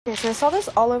Okay, so I saw this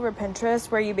all over Pinterest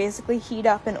where you basically heat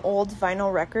up an old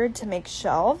vinyl record to make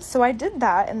shelves. So I did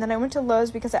that, and then I went to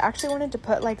Lowe's because I actually wanted to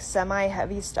put like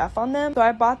semi-heavy stuff on them. So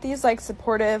I bought these like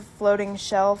supportive floating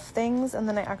shelf things, and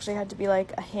then I actually had to be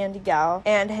like a handy gal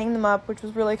and hang them up, which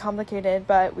was really complicated,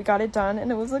 but we got it done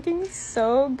and it was looking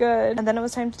so good. And then it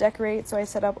was time to decorate, so I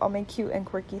set up all my cute and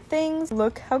quirky things.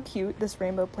 Look how cute this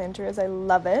rainbow planter is. I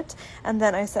love it. And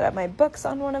then I set up my books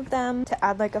on one of them to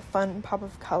add like a fun pop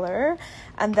of color.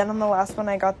 And then on the last one,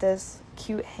 I got this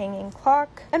cute hanging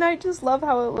clock, and I just love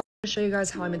how it looks. To show you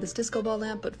guys how I made this disco ball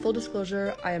lamp, but full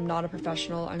disclosure, I am not a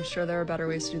professional. I'm sure there are better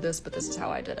ways to do this, but this is how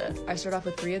I did it. I started off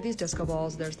with 3 of these disco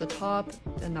balls. There's the top,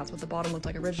 and that's what the bottom looked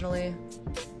like originally.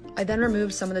 I then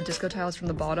removed some of the disco tiles from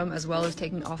the bottom, as well as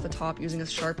taking off the top using a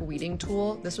sharp weeding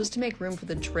tool. This was to make room for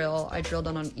the drill. I drilled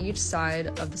on each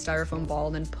side of the styrofoam ball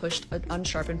and then pushed an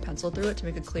unsharpened pencil through it to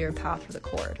make a clear path for the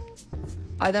cord.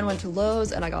 I then went to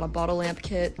Lowe's and I got a bottle lamp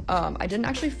kit. I didn't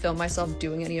actually film myself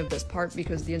doing any of this part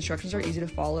because the instructions are easy to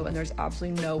follow and there's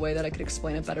absolutely no way that I could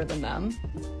explain it better than them.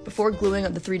 Before gluing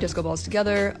the 3 disco balls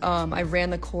together, I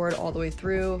ran the cord all the way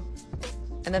through.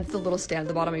 And then for the little stand at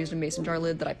the bottom, I used a mason jar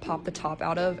lid that I popped the top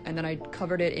out of, and then I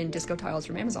covered it in disco tiles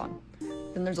from Amazon.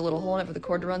 Then there's a little hole in it for the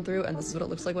cord to run through, and this is what it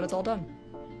looks like when it's all done.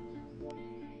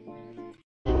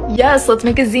 Yes, let's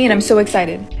make a zine. I'm so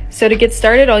excited. So to get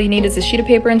started, all you need is a sheet of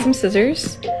paper and some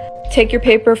scissors. Take your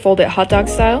paper, fold it hot dog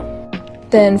style,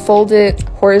 then fold it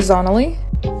horizontally,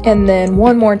 and then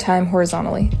one more time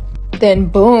horizontally. Then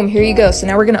boom, here you go. So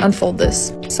now we're gonna unfold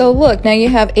this. So look, now you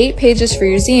have 8 pages for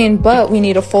your zine, but we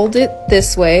need to fold it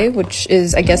this way, which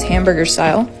is, I guess, hamburger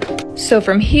style. So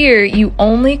from here, you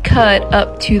only cut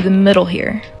up to the middle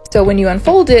here. So when you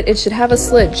unfold it, it should have a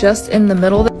slit just in the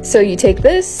middle. So you take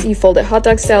this, you fold it hot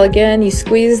dog style again, you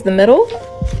squeeze the middle,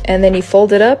 and then you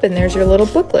fold it up, and there's your little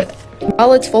booklet.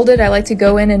 While it's folded, I like to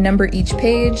go in and number each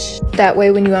page. That way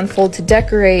when you unfold to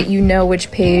decorate, you know which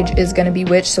page is gonna be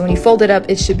which, so when you fold it up,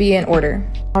 it should be in order.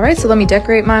 All right, so let me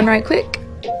decorate mine right quick.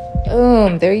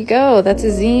 Boom, there you go, that's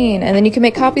a zine. And then you can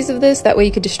make copies of this, that way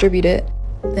you could distribute it.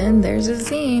 Then there's a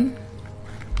zine.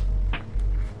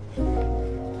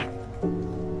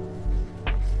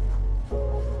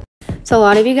 So a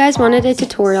lot of you guys wanted a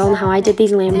tutorial on how I did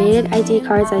these laminated ID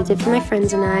cards that I did for my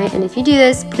friends and I. And if you do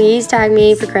this, please tag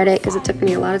me for credit because it took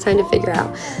me a lot of time to figure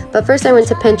out. But first I went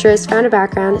to Pinterest, found a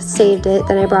background, saved it.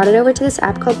 Then I brought it over to this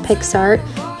app called PixArt,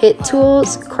 hit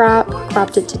Tools,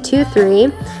 cropped it to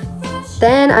 2:3.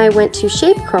 Then I went to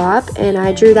Shape Crop and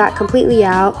I drew that completely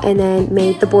out and then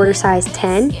made the border size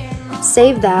 10.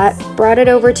 Saved that, brought it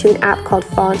over to an app called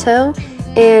Fonto.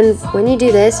 And when you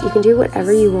do this, you can do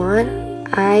whatever you want.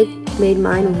 I made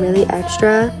mine really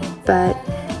extra, but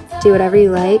do whatever you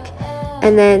like.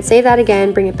 And then save that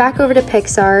again, bring it back over to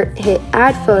PixArt, hit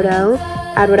add photo,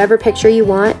 add whatever picture you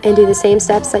want, and do the same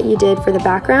steps that you did for the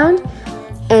background.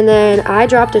 And then I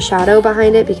dropped a shadow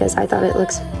behind it because I thought it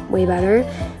looks way better.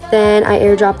 Then I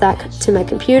airdropped that to my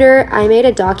computer. I made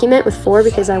a document with 4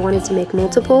 because I wanted to make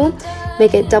multiple,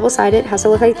 make it double-sided, has to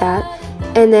look like that.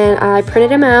 And then I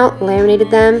printed them out,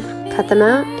 laminated them, cut them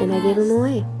out, and I gave them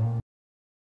away.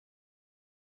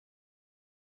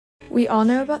 We all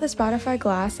know about the Spotify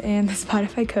glass and the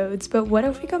Spotify codes, but what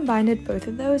if we combined both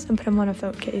of those and put them on a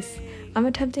phone case? I'm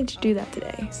attempting to do that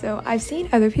today. So I've seen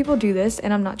other people do this,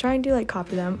 and I'm not trying to like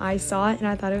copy them. I saw it and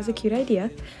I thought it was a cute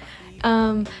idea.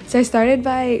 So I started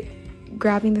by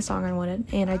grabbing the song I wanted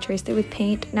and I traced it with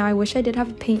paint. Now I wish I did have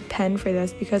a paint pen for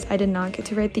this because I did not get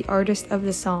to write the artist of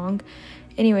the song.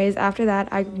 Anyways, after that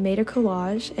I made a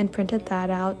collage and printed that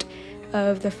out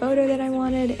of the photo that I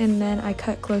wanted, and then I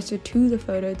cut closer to the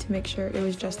photo to make sure it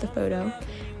was just the photo.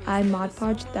 I Mod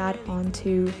Podged that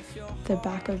onto the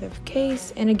back of the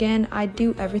case, and again I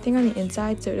do everything on the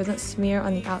inside so it doesn't smear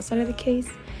on the outside of the case.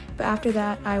 But after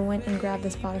that I went and grabbed the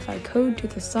Spotify code to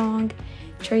the song,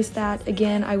 traced that.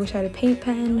 Again, I wish I had a paint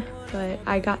pen, but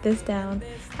I got this down.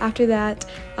 After that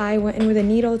I went in with a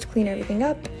needle to clean everything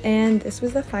up, and this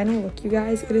was the final look, you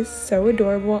guys. It is so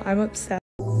adorable. I'm obsessed.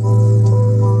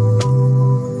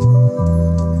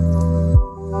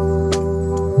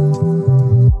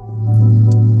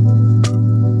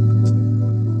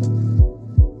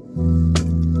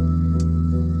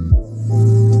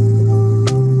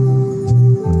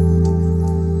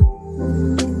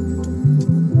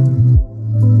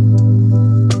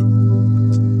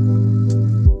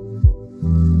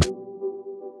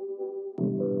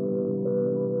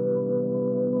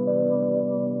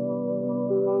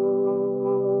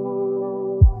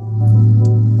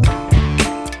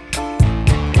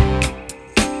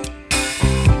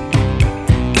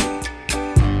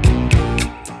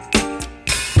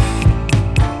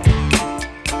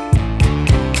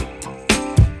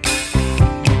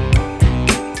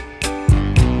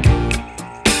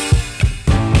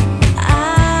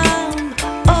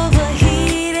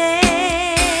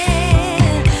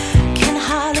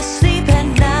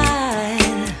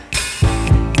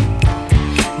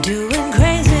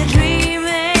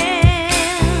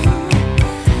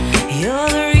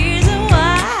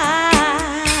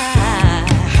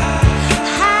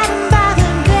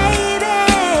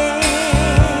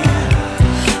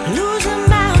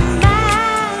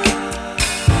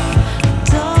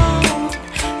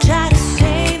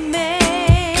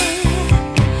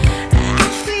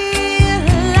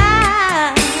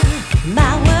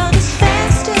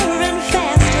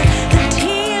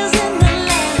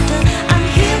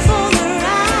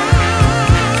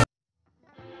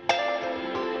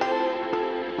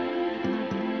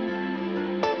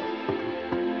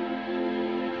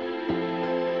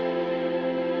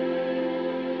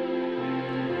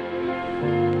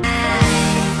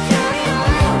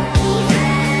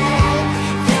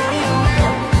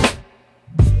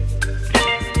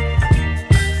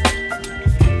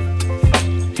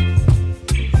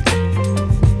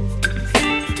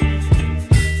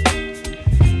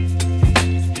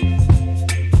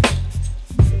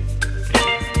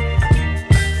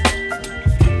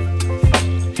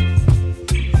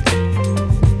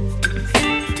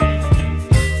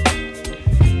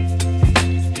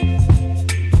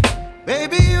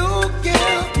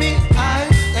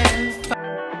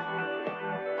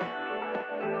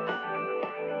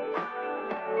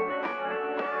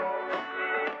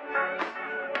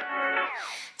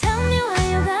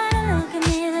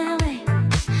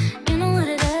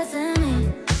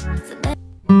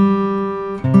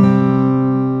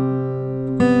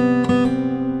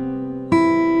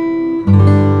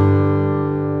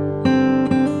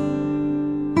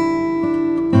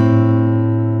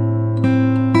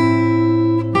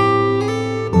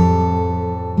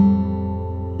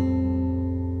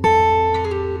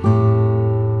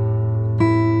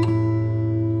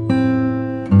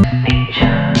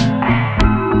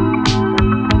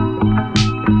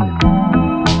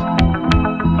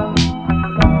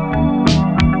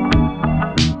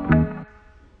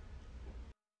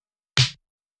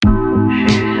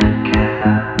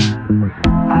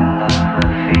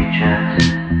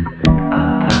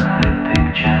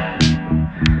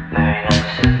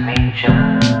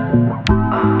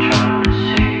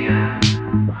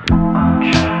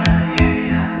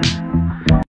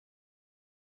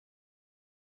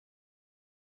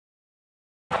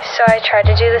 tried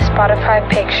to do the Spotify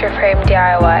picture frame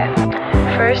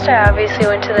DIY. First, I obviously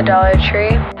went to the Dollar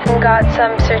Tree and got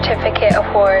some certificate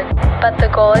awards, but the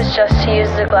goal is just to use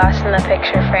the glass in the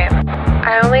picture frame.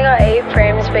 I only got 8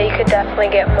 frames, but you could definitely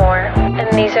get more, and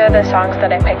these are the songs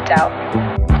that I picked out.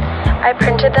 I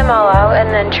printed them all out and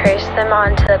then traced them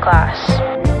onto the glass.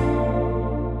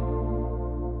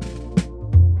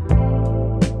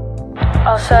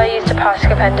 Also, I used a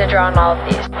Posca pen to draw on all of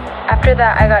these. After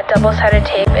that, I got double-sided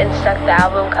tape and stuck the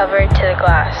album cover to the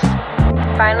glass.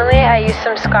 Finally, I used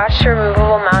some Scotch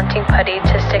removable mounting putty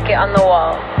to stick it on the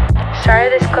wall. Sorry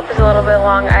this clip is a little bit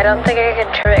long. I don't think I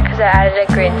can trim it because I added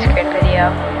a green screen video.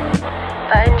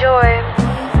 But enjoy!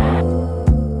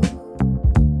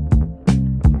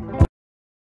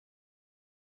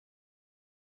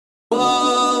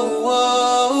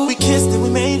 We kissed and we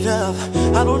made love.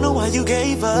 I don't know why you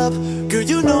gave up. Girl,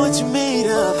 you know what you made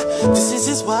of. This is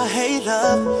just why I hate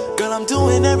love. Girl, I'm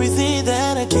doing everything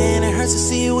that I can. It hurts to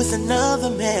see you with another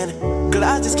man. Girl,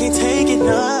 I just can't take it,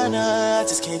 nah, I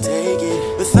just can't take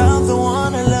it. Without the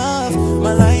one I love,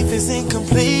 my life is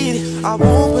incomplete. I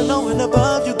won't be no one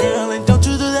above you, girl, and don't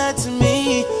you do that to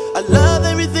me. I love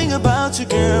everything about you,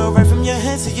 girl, right from your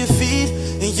head to your feet.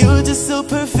 And you're just so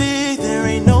perfect, there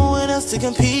ain't no one else to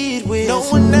compete with. No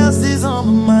one else is on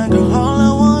my mind, girl, all I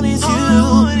want is you.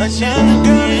 Another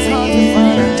girl is